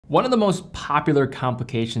One of the most popular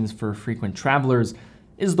complications for frequent travelers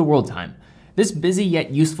is the world time. This busy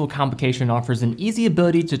yet useful complication offers an easy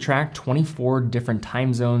ability to track 24 different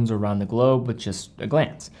time zones around the globe with just a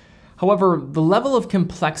glance. However, the level of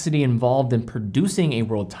complexity involved in producing a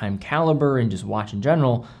world time caliber and just watch in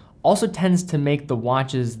general also tends to make the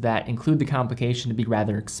watches that include the complication to be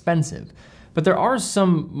rather expensive. But there are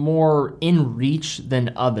some more in reach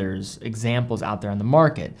than others examples out there on the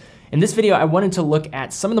market. In this video, I wanted to look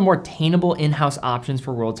at some of the more attainable in-house options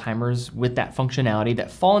for Worldtimers with that functionality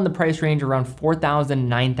that fall in the price range around $4,000 to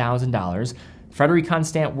 $9,000. Frederique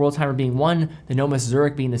Constant Worldtimer being one, the NOMOS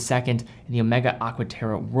Zürich being the second, and the OMEGA Aqua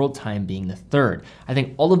Terra Worldtimer being the third. I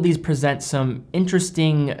think all of these present some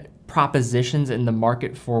interesting propositions in the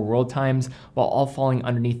market for world times while all falling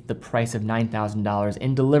underneath the price of $9,000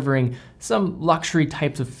 and delivering some luxury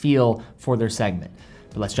types of feel for their segment.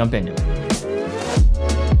 But let's jump into it.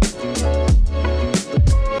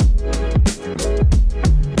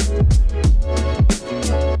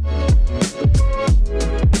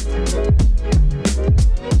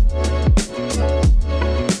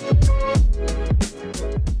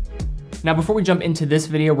 Now, before we jump into this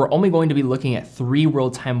video, we're only going to be looking at 3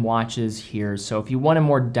 world time watches here. So if you want a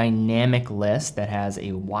more dynamic list that has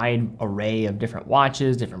a wide array of different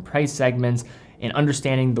watches, different price segments, and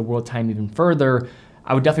understanding the world time even further,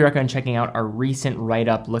 I would definitely recommend checking out our recent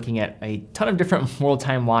write-up looking at a ton of different world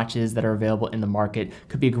time watches that are available in the market.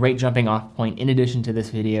 Could be a great jumping off point in addition to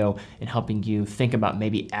this video and helping you think about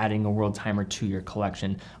maybe adding a world timer to your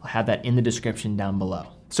collection. I'll have that in the description down below.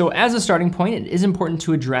 So as a starting point, it is important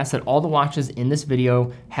to address that all the watches in this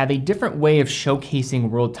video have a different way of showcasing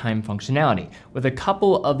world time functionality, with a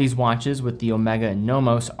couple of these watches with the OMEGA and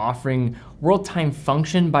NOMOS offering world time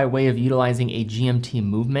function by way of utilizing a GMT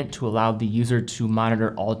movement to allow the user to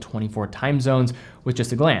monitor all 24 time zones with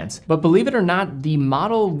just a glance. But believe it or not, the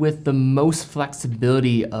model with the most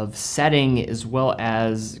flexibility of setting as well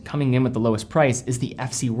as coming in with the lowest price is the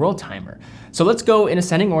FC Worldtimer. So let's go in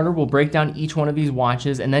ascending order. We'll break down each one of these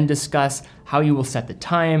watches and then discuss how you will set the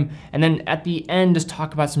time. And then at the end, just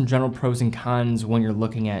talk about some general pros and cons when you're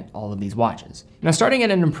looking at all of these watches. Now, starting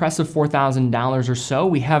at an impressive $4,000 or so,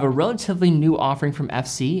 we have a relatively new offering from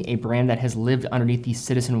FC, a brand that has lived underneath the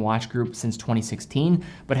Citizen Watch Group since 2016,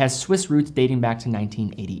 but has Swiss roots dating back to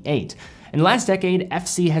 1988. In the last decade,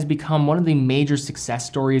 FC has become one of the major success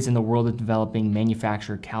stories in the world of developing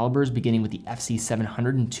manufacturer calibers, beginning with the FC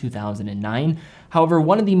 700 in 2009. However,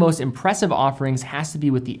 one of the most impressive offerings has to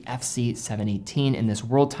be with the FC 718 in this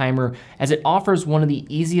world timer, as it offers one of the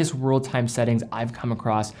easiest world time settings I've come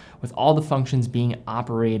across, with all the functions being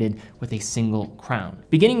operated with a single crown.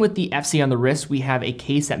 Beginning with the FC on the wrist, we have a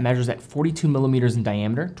case that measures at 42 millimeters in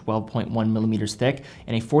diameter, 12.1 millimeters thick,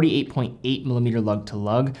 and a 48.8 millimeter lug to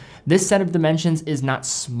lug. This set of dimensions is not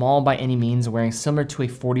small by any means, wearing similar to a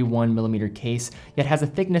 41 millimeter case, yet has a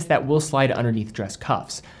thickness that will slide underneath dress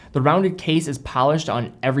cuffs. The rounded case is polished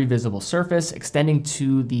on every visible surface, extending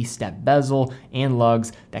to the step bezel and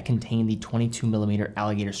lugs that contain the 22 millimeter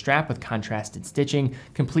alligator strap with contrasted stitching,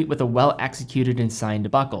 complete with a well-executed and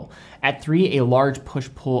signed buckle. At 3, a large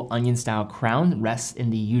push-pull onion-style crown rests in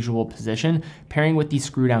the usual position, pairing with the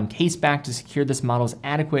screw-down case back to secure this model's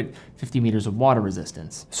adequate 50 meters of water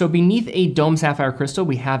resistance. So beneath a dome sapphire crystal,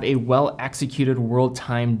 we have a well-executed world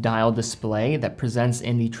time dial display that presents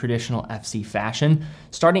in the traditional FC fashion.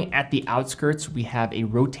 Starting at the outskirts, we have a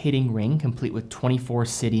rotating ring complete with 24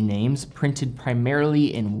 city names printed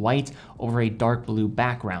primarily in white over a dark blue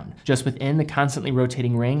background. Just within, the constantly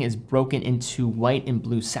rotating ring is broken into white and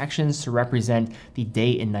blue sections to represent the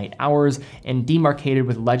day and night hours and demarcated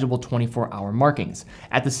with legible 24-hour markings.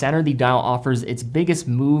 At the center, the dial offers its biggest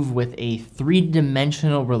move with a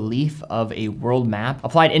 3-dimensional relief of a world map.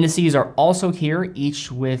 Applied indices are also here,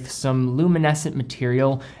 each with some luminescent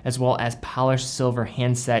material as well as polished silver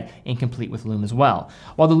handset and complete with lume as well.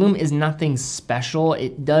 While the lume is nothing special,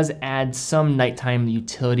 it does add some nighttime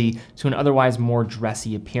utility to an otherwise more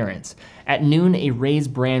dressy appearance. At noon, a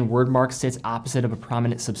raised brand word mark sits opposite of a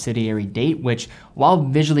prominent subsidiary date, which, while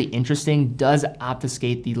visually interesting, does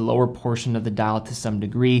obfuscate the lower portion of the dial to some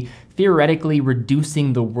degree, theoretically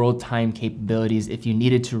reducing the world time capabilities if you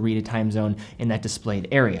needed to read a time zone in that displayed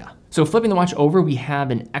area. So flipping the watch over, we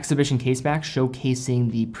have an exhibition caseback showcasing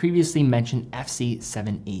the previously mentioned FC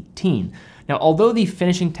 718. Now, although the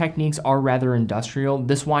finishing techniques are rather industrial,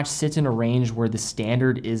 this watch sits in a range where the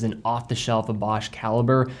standard is an off-the-shelf Bosch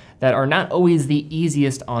caliber that are not always the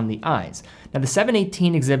easiest on the eyes. Now, the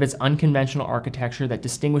 718 exhibits unconventional architecture that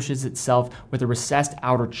distinguishes itself with a recessed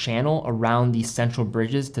outer channel around the central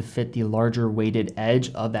bridges to fit the larger weighted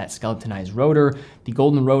edge of that skeletonized rotor. The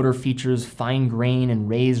golden rotor features fine grain and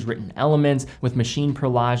raised written elements with machine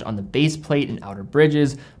perlage on the base plate and outer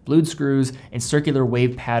bridges, blued screws, and circular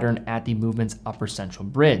wave pattern at the movement's upper central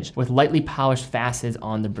bridge, with lightly polished facets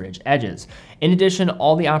on the bridge edges. In addition,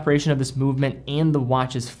 all the operation of this movement and the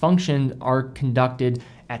watch's function are conducted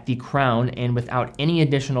at the crown and without any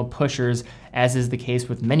additional pushers, as is the case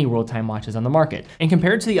with many Worldtime watches on the market. And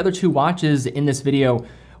compared to the other two watches in this video,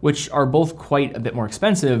 which are both quite a bit more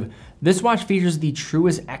expensive, this watch features the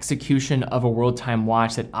truest execution of a Worldtime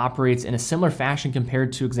watch that operates in a similar fashion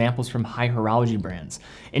compared to examples from high horology brands.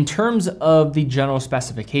 In terms of the general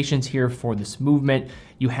specifications here for this movement,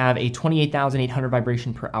 you have a 28,800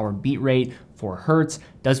 vibration per hour beat rate, 4 Hertz,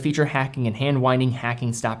 does feature hacking and hand winding,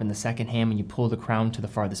 hacking stop in the second hand when you pull the crown to the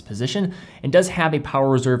farthest position, and does have a power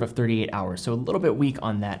reserve of 38 hours, so a little bit weak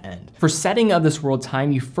on that end. For setting of this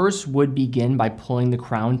Worldtime, you first would begin by pulling the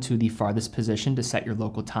crown to the farthest position to set your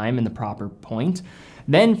local time in the proper point.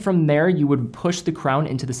 Then from there, you would push the crown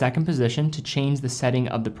into the second position to change the setting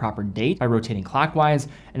of the proper date by rotating clockwise,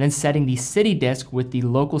 and then setting the city disc with the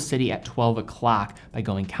local city at 12 o'clock by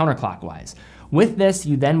going counterclockwise. With this,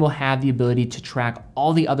 you then will have the ability to track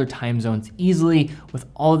all the other time zones easily, with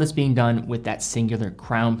all of this being done with that singular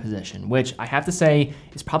crown position, which I have to say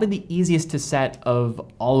is probably the easiest to set of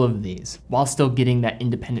all of these, while still getting that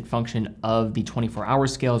independent function of the 24-hour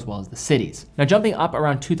scale as well as the cities. Now, jumping up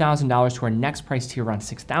around $2,000 to our next price tier around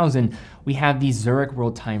 $6,000, we have the Zurich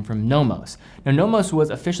Worldtime from NOMOS. Now, NOMOS was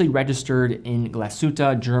officially registered in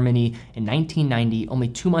Glashütte, Germany in 1990, only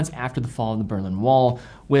 2 months after the fall of the Berlin Wall,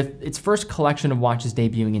 with its first collection of watches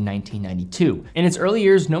debuting in 1992. In its early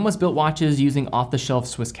years, NOMOS built watches using off-the-shelf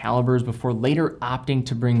Swiss calibers before later opting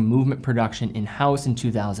to bring movement production in-house in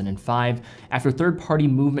 2005, after third-party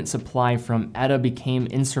movement supply from ETA became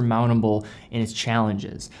insurmountable in its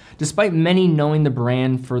challenges. Despite many knowing the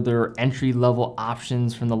brand for their entry-level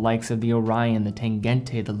options from the likes of the Orion, the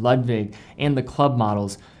Tangente, the Ludwig, and the Club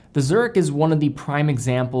models, the Zurich is one of the prime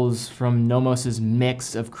examples from NOMOS's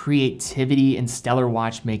mix of creativity and stellar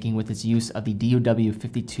watchmaking with its use of the DUW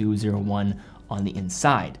 5201 on the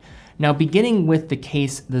inside. Now, beginning with the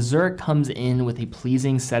case, the Zurich comes in with a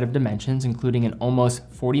pleasing set of dimensions, including an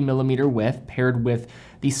almost 40mm width paired with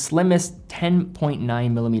the slimmest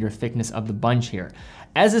 10.9mm thickness of the bunch here.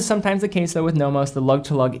 As is sometimes the case though with NOMOS, the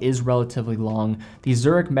lug-to-lug is relatively long, the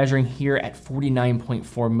Zurich measuring here at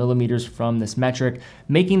 49.4mm from this metric,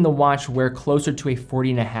 making the watch wear closer to a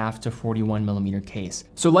 40.5 to 41mm case.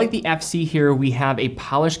 So like the FC here, we have a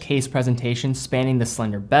polished case presentation spanning the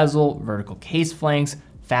slender bezel, vertical case flanks,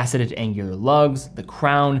 faceted angular lugs, the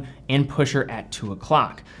crown, and pusher at 2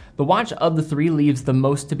 o'clock. The watch of the three leaves the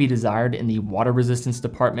most to be desired in the water resistance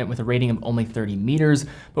department with a rating of only 30 meters,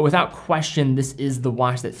 but without question, this is the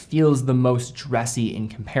watch that feels the most dressy in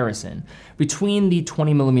comparison. Between the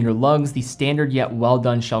 20mm lugs, the standard yet well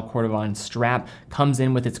done shell cordovan strap comes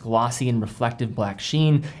in with its glossy and reflective black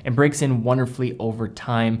sheen and breaks in wonderfully over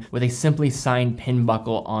time with a simply signed pin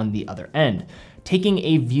buckle on the other end. Taking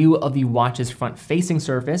a view of the watch's front-facing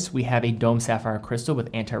surface, we have a dome sapphire crystal with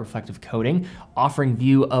anti-reflective coating, offering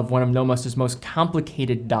view of one of NOMOS's most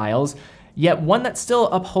complicated dials, yet one that still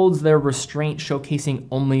upholds their restraint, showcasing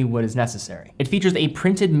only what is necessary. It features a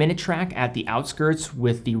printed minute track at the outskirts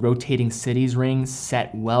with the rotating cities ring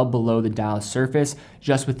set well below the dial surface,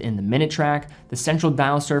 just within the minute track. The central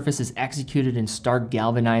dial surface is executed in stark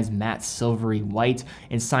galvanized matte silvery white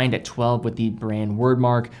and signed at 12 with the brand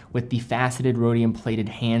wordmark, with the faceted rhodium plated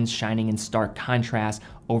hands shining in stark contrast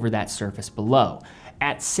over that surface below.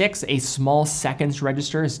 At 6, a small seconds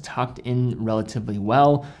register is tucked in relatively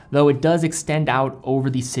well, though it does extend out over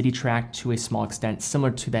the city track to a small extent, similar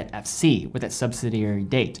to that FC with that subsidiary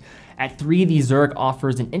date. At 3, the Zurich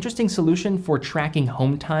offers an interesting solution for tracking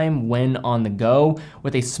home time when on the go,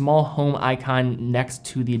 with a small home icon next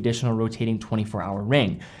to the additional rotating 24-hour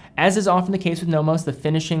ring. As is often the case with NOMOS, the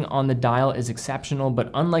finishing on the dial is exceptional, but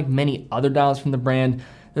unlike many other dials from the brand,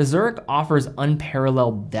 the Zurich offers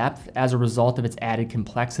unparalleled depth as a result of its added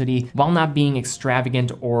complexity, while not being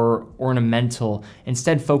extravagant or ornamental,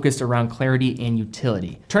 instead focused around clarity and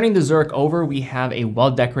utility. Turning the Zurich over, we have a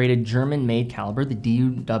well-decorated German-made caliber, the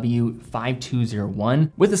DUW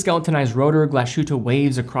 5201, with a skeletonized rotor, Glashütte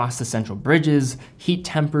waves across the central bridges,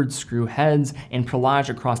 heat-tempered screw heads, and perlage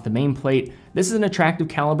across the main plate. This is an attractive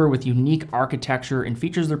caliber with unique architecture and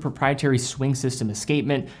features their proprietary swing system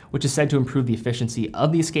escapement, which is said to improve the efficiency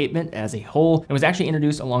of the escapement as a whole, and was actually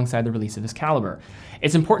introduced alongside the release of this caliber.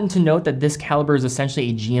 It's important to note that this caliber is essentially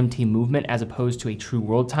a GMT movement as opposed to a true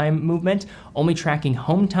world time movement, only tracking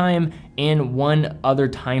home time and one other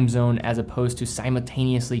time zone as opposed to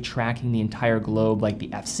simultaneously tracking the entire globe like the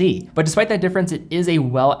FC. But despite that difference, it is a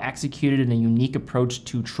well executed and a unique approach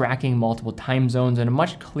to tracking multiple time zones in a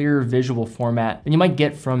much clearer visual format than you might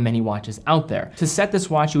get from many watches out there. To set this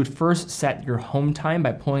watch, you would first set your home time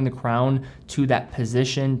by pulling the crown to that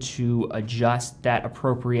position to adjust that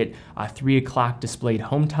appropriate 3 o'clock displayed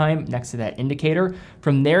home time next to that indicator.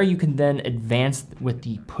 From there, you can then advance with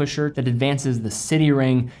the pusher that advances the city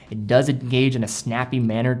ring. It does engage in a snappy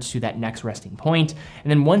manner to that next resting point.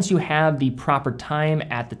 And then once you have the proper time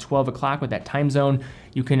at the 12 o'clock with that time zone,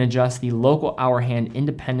 you can adjust the local hour hand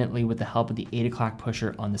independently with the help of the 8 o'clock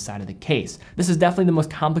pusher on the side of the case. This is definitely the most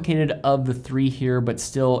complicated of the three here, but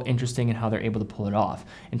still interesting in how they're able to pull it off.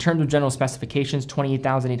 In terms of general specifications,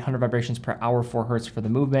 28,800 vibrations per hour, 4 Hertz for the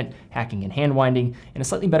movement, hacking and hand winding, and a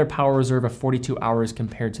slightly better power reserve of 42 hours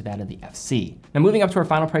compared to that of the FC. Now moving up to our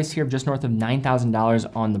final price here of just north of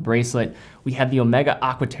 $9,000 on the bracelet, we have the OMEGA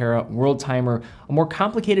Aqua Terra Worldtimer, a more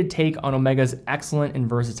complicated take on Omega's excellent and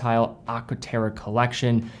versatile Aqua Terra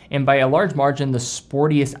collection, and by a large margin, the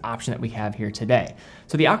sportiest option that we have here today.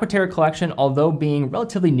 So the Aqua Terra collection, although being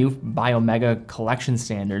relatively new by Omega collection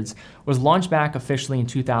standards, was launched back officially in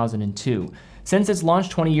 2002. Since its launch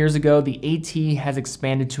 20 years ago, the AT has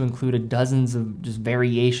expanded to include dozens of just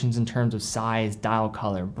variations in terms of size, dial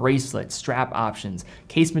color, bracelet, strap options,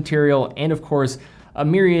 case material, and of course, a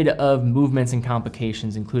myriad of movements and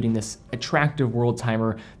complications, including this attractive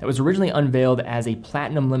Worldtimer that was originally unveiled as a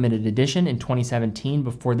platinum limited edition in 2017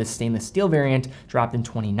 before the stainless steel variant dropped in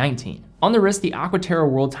 2019. On the wrist, the Aqua Terra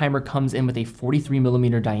Worldtimer comes in with a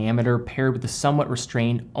 43mm diameter paired with a somewhat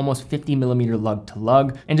restrained, almost 50mm lug to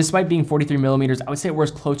lug. And despite being 43mm, I would say it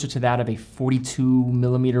wears closer to that of a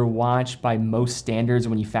 42mm watch by most standards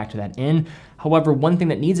when you factor that in. However, one thing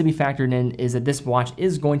that needs to be factored in is that this watch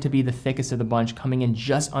is going to be the thickest of the bunch, coming in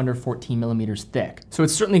just under 14mm thick. So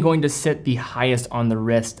it's certainly going to sit the highest on the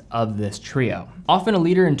wrist of this trio. Often a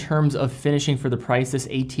leader in terms of finishing for the price, this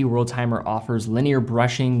AT Worldtimer offers linear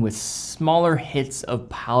brushing with smaller hits of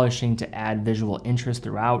polishing to add visual interest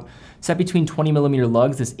throughout. Set between 20mm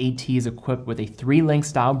lugs, this AT is equipped with a 3-link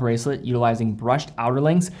style bracelet utilizing brushed outer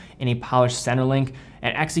links and a polished center link,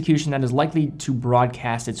 an execution that is likely to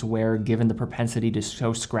broadcast its wear given the propensity to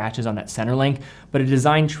show scratches on that center link, but a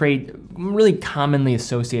design trait really commonly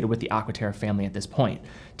associated with the Aqua Terra family at this point.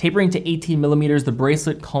 Tapering to 18mm, the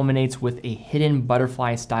bracelet culminates with a hidden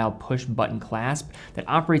butterfly-style push-button clasp that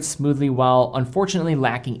operates smoothly while unfortunately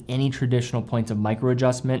lacking any traditional points of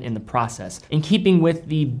micro-adjustment in the process. In keeping with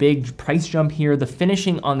the big price jump here, the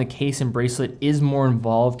finishing on the case and bracelet is more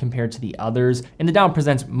involved compared to the others, and the dial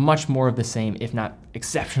presents much more of the same, if not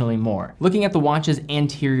exceptionally more. Looking at the watch's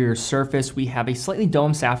anterior surface, we have a slightly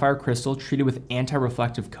domed sapphire crystal treated with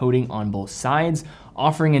anti-reflective coating on both sides,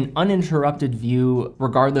 offering an uninterrupted view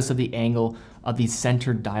regardless of the angle of the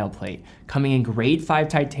centered dial plate, coming in grade 5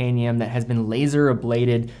 titanium that has been laser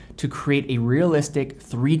ablated to create a realistic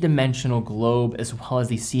 3-dimensional globe as well as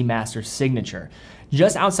the Seamaster signature.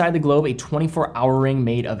 Just outside the globe, a 24-hour ring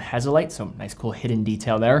made of hezolite, so nice cool hidden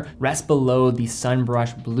detail there, rests below the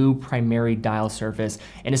sunbrushed blue primary dial surface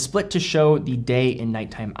and is split to show the day and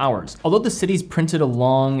nighttime hours. Although the cities printed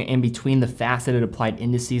along and between the faceted applied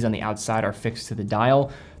indices on the outside are fixed to the dial,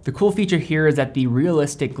 the cool feature here is that the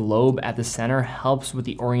realistic globe at the center helps with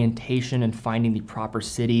the orientation and finding the proper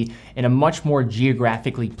city in a much more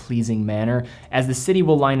geographically pleasing manner, as the city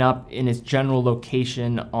will line up in its general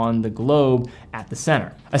location on the globe at the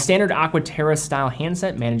center. A standard Aqua Terra style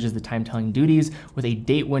handset manages the time-telling duties with a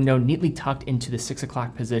date window neatly tucked into the 6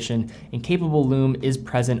 o'clock position, and capable lume is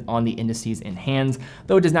present on the indices and hands,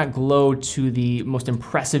 though it does not glow to the most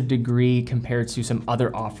impressive degree compared to some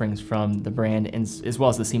other offerings from the brand, as well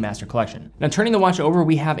as the Seamaster collection. Now turning the watch over,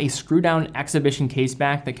 we have a screw-down exhibition case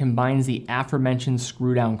back that combines the aforementioned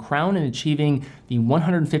screw-down crown and achieving the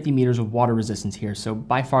 150 meters of water resistance here, so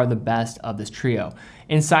by far the best of this trio.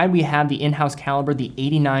 Inside we have the in-house caliber, the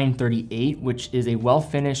 8938, which is a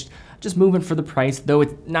well-finished, just movement for the price, though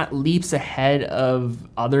it's not leaps ahead of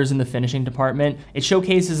others in the finishing department. It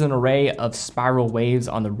showcases an array of spiral waves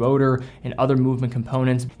on the rotor and other movement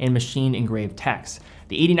components and machine engraved text.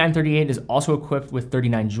 The 8938 is also equipped with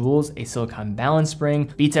 39 joules, a silicon balance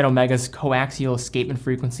spring, beats at Omega's coaxial escapement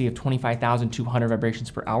frequency of 25,200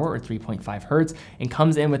 vibrations per hour or 3.5 hertz, and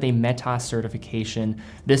comes in with a METAS certification.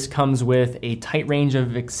 This comes with a tight range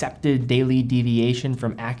of accepted daily deviation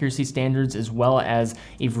from accuracy standards, as well as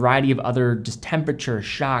a variety of other just temperature,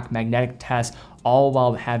 shock, magnetic tests, all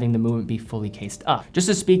while having the movement be fully cased up. Just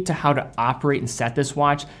to speak to how to operate and set this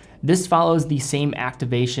watch, this follows the same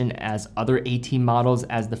activation as other AT models,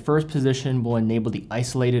 as the first position will enable the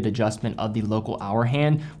isolated adjustment of the local hour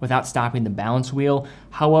hand without stopping the balance wheel.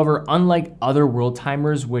 However, unlike other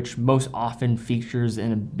Worldtimers, which most often features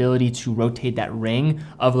an ability to rotate that ring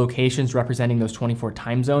of locations representing those 24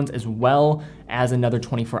 time zones, as well as another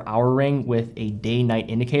 24-hour ring with a day-night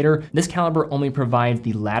indicator, this caliber only provides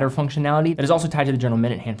the ladder functionality that is also tied to the general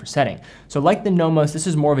minute hand for setting. So like the NOMOS, this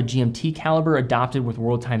is more of a GMT caliber adopted with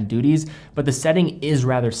Worldtime duties, but the setting is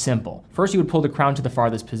rather simple. First, you would pull the crown to the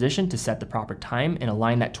farthest position to set the proper time and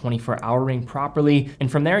align that 24-hour ring properly. And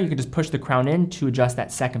from there, you can just push the crown in to adjust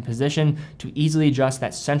that second position to easily adjust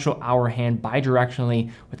that central hour hand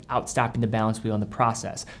bidirectionally without stopping the balance wheel in the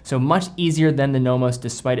process. So much easier than the NOMOS,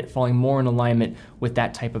 despite it falling more in alignment with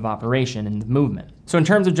that type of operation and movement. So in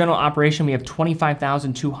terms of general operation, we have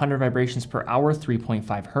 25,200 vibrations per hour,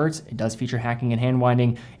 3.5 hertz. It does feature hacking and hand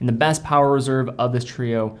winding, and the best power reserve of this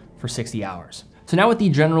trio for 60 hours. So now with the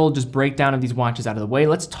general just breakdown of these watches out of the way,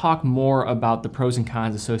 let's talk more about the pros and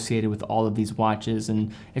cons associated with all of these watches.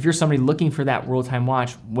 And if you're somebody looking for that Worldtime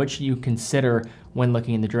watch, what should you consider when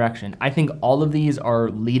looking in the direction? I think all of these are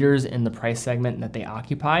leaders in the price segment that they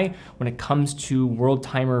occupy when it comes to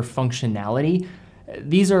Worldtimer functionality.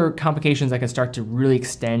 These are complications that can start to really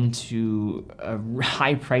extend to a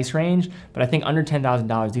high price range, but I think under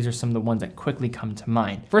 $10,000, these are some of the ones that quickly come to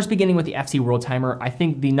mind. First, beginning with the FC Worldtimer, I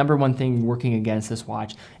think the number one thing working against this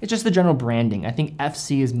watch is just the general branding. I think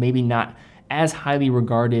FC is maybe not as highly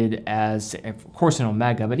regarded as, of course, an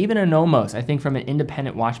Omega, but even a NOMOS. I think from an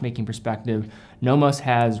independent watchmaking perspective, NOMOS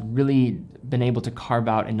has really been able to carve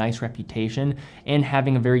out a nice reputation and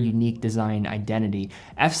having a very unique design identity.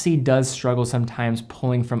 FC does struggle sometimes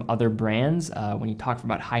pulling from other brands when you talk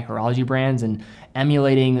about high horology brands and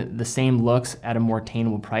emulating the same looks at a more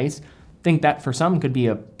attainable price. I think that for some could be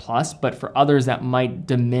a plus, but for others that might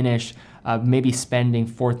diminish maybe spending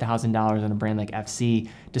 $4,000 on a brand like FC,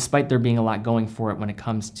 despite there being a lot going for it when it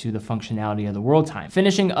comes to the functionality of the Worldtime.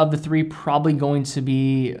 Finishing of the three, probably going to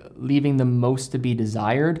be leaving the most to be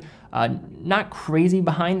desired. Not crazy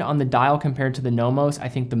behind on the dial compared to the NOMOS. I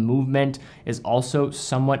think the movement is also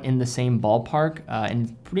somewhat in the same ballpark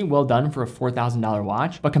and pretty well done for a $4,000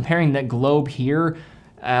 watch. But comparing that globe here,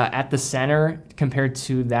 at the center compared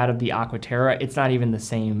to that of the Aqua Terra, it's not even the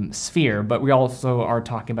same sphere, but we also are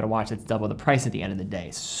talking about a watch that's double the price at the end of the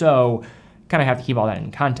day. So kind of have to keep all that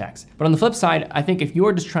in context. But on the flip side, I think if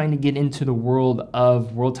you're just trying to get into the world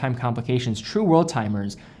of Worldtime complications, true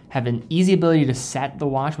Worldtimers have an easy ability to set the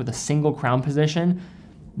watch with a single crown position.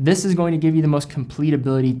 This is going to give you the most complete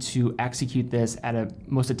ability to execute this at a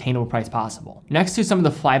most attainable price possible. Next to some of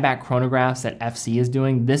the flyback chronographs that FC is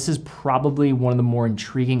doing, this is probably one of the more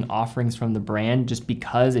intriguing offerings from the brand, just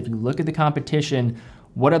because if you look at the competition,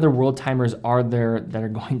 what other Worldtimers are there that are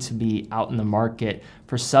going to be out in the market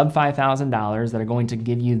for sub $5,000 that are going to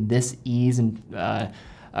give you this ease and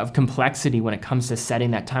of complexity when it comes to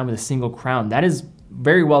setting that time with a single crown? That is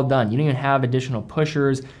very well done. You don't even have additional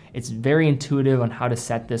pushers. It's very intuitive on how to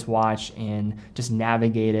set this watch and just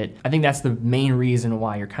navigate it. I think that's the main reason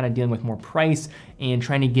why you're kind of dealing with more price and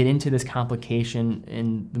trying to get into this complication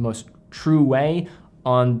in the most true way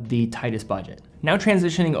on the tightest budget. Now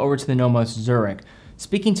transitioning over to the NOMOS Zürich.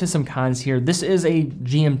 Speaking to some cons here, this is a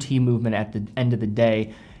GMT movement at the end of the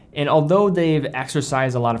day. And although they've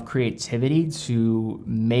exercised a lot of creativity to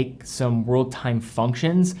make some Worldtime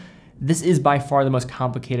functions, this is by far the most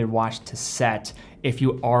complicated watch to set if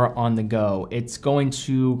you are on the go. It's going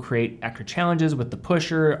to create extra challenges with the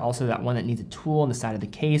pusher, also that one that needs a tool on the side of the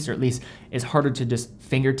case, or at least is harder to just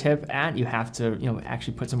fingertip at. You have to,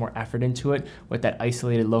 actually put some more effort into it with that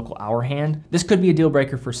isolated local hour hand. This could be a deal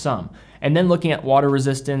breaker for some. And then looking at water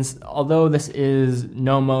resistance, although this is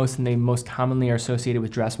NOMOS and they most commonly are associated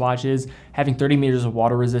with dress watches, having 30 meters of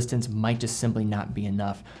water resistance might just simply not be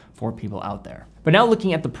enough for people out there. But now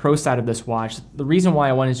looking at the pro side of this watch, the reason why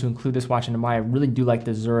I wanted to include this watch and why I really do like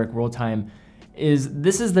the Zürich Worldtime is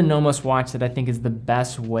this is the NOMOS watch that I think is the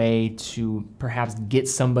best way to perhaps get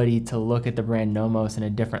somebody to look at the brand NOMOS in a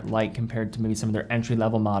different light compared to maybe some of their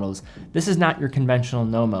entry-level models. This is not your conventional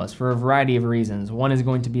NOMOS for a variety of reasons. One is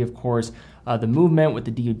going to be, of course, the movement with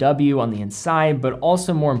the DUW on the inside, but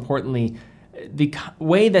also more importantly, the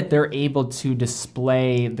way that they're able to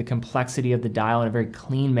display the complexity of the dial in a very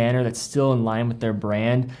clean manner that's still in line with their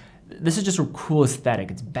brand, this is just a cool aesthetic.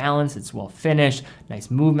 It's balanced, it's well finished, nice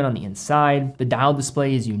movement on the inside. The dial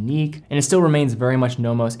display is unique, and it still remains very much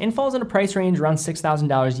NOMOS and falls in a price range around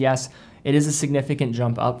 $6,000. Yes, it is a significant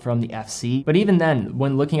jump up from the FC, but even then,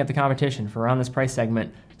 when looking at the competition for around this price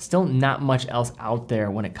segment, still not much else out there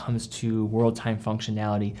when it comes to Worldtime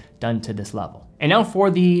functionality done to this level. And now for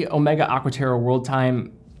the OMEGA Aqua Terra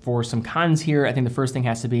Worldtime. For some cons here, I think the first thing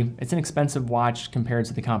has to be, it's an expensive watch compared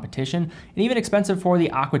to the competition, and even expensive for the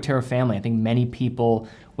Aqua Terra family. I think many people,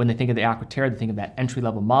 when they think of the Aqua Terra, they think of that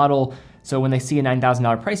entry-level model. So when they see a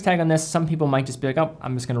 $9,000 price tag on this, some people might just be like, oh,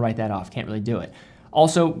 I'm just gonna write that off, can't really do it.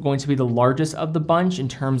 Also going to be the largest of the bunch in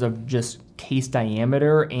terms of just case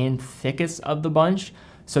diameter and thickest of the bunch.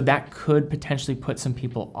 So that could potentially put some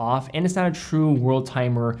people off, and it's not a true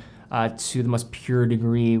Worldtimer to the most pure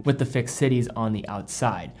degree with the fixed cities on the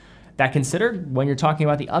outside. That considered, when you're talking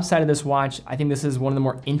about the upside of this watch, I think this is one of the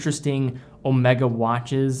more interesting OMEGA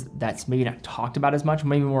watches that's maybe not talked about as much,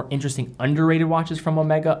 maybe more interesting underrated watches from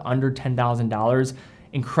OMEGA, under $10,000.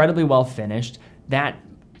 Incredibly well finished. That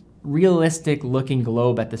realistic looking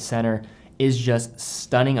globe at the center is just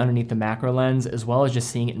stunning underneath the macro lens, as well as just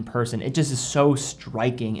seeing it in person. It just is so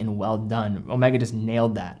striking and well done. OMEGA just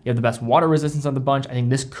nailed that. You have the best water resistance of the bunch. I think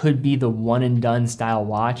this could be the one and done style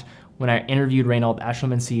watch. When I interviewed Reinhold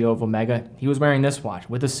Eshelman, CEO of OMEGA, he was wearing this watch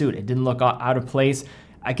with a suit. It didn't look out of place.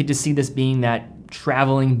 I could just see this being that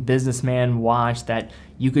traveling businessman watch that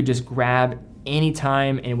you could just grab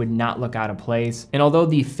anytime and it would not look out of place. And although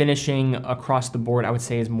the finishing across the board, I would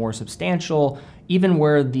say, is more substantial, even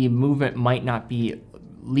where the movement might not be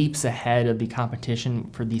leaps ahead of the competition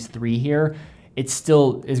for these three here, it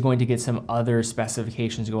still is going to get some other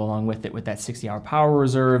specifications to go along with it, with that 60-hour power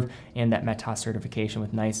reserve and that METAS certification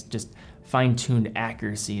with nice, just fine-tuned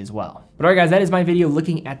accuracy as well. But all right, guys, that is my video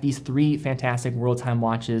looking at these three fantastic Worldtime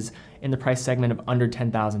watches in the price segment of under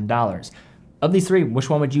 $10,000. Of these three, which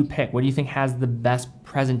one would you pick? What do you think has the best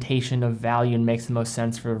presentation of value and makes the most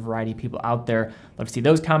sense for a variety of people out there? Love to see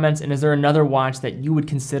those comments. And is there another watch that you would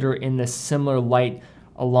consider in this similar light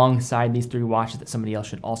alongside these three watches that somebody else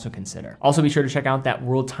should also consider? Also, be sure to check out that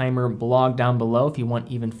Worldtimer blog down below if you want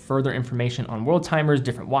even further information on Worldtimers,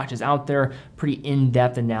 different watches out there, pretty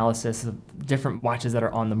in-depth analysis of different watches that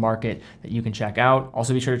are on the market that you can check out.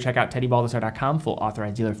 Also, be sure to check out TeddyBaldassarre.com, full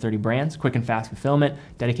authorized dealer of 30 brands, quick and fast fulfillment,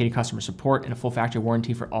 dedicated customer support, and a full factory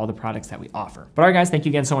warranty for all the products that we offer. But all right, guys, thank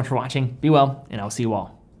you again so much for watching. Be well, and I'll see you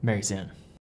all very soon.